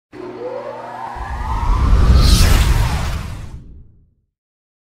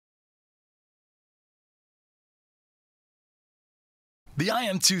The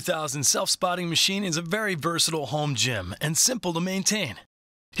IM2000 self-spotting machine is a very versatile home gym and simple to maintain.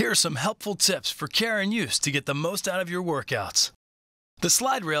 Here are some helpful tips for care and use to get the most out of your workouts. The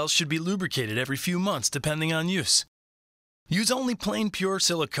slide rails should be lubricated every few months depending on use. Use only plain pure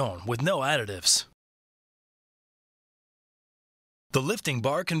silicone with no additives. The lifting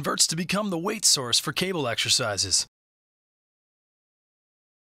bar converts to become the weight source for cable exercises.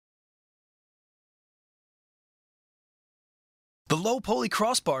 The low pulley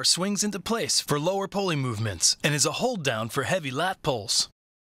crossbar swings into place for lower pulley movements and is a hold down for heavy lat pulls.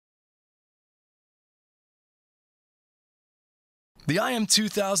 The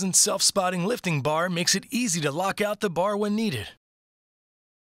IM2000 self-spotting lifting bar makes it easy to lock out the bar when needed.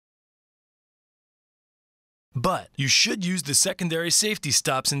 But you should use the secondary safety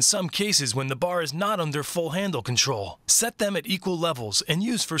stops in some cases when the bar is not under full handle control. Set them at equal levels and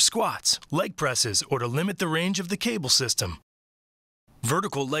use for squats, leg presses, or to limit the range of the cable system.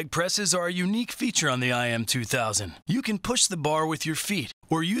 Vertical leg presses are a unique feature on the IM2000. You can push the bar with your feet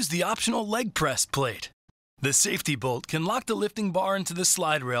or use the optional leg press plate. The safety bolt can lock the lifting bar into the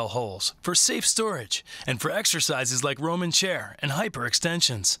slide rail holes for safe storage and for exercises like Roman chair and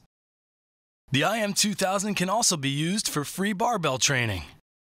hyperextensions. The IM2000 can also be used for free barbell training.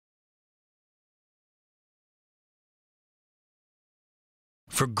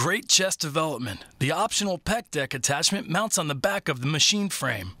 For great chest development, the optional pec deck attachment mounts on the back of the machine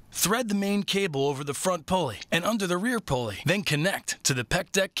frame. Thread the main cable over the front pulley and under the rear pulley, then connect to the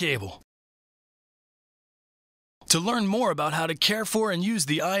pec deck cable. To learn more about how to care for and use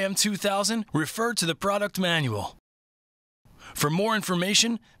the IM2000, refer to the product manual. For more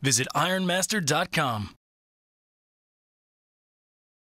information, visit ironmaster.com.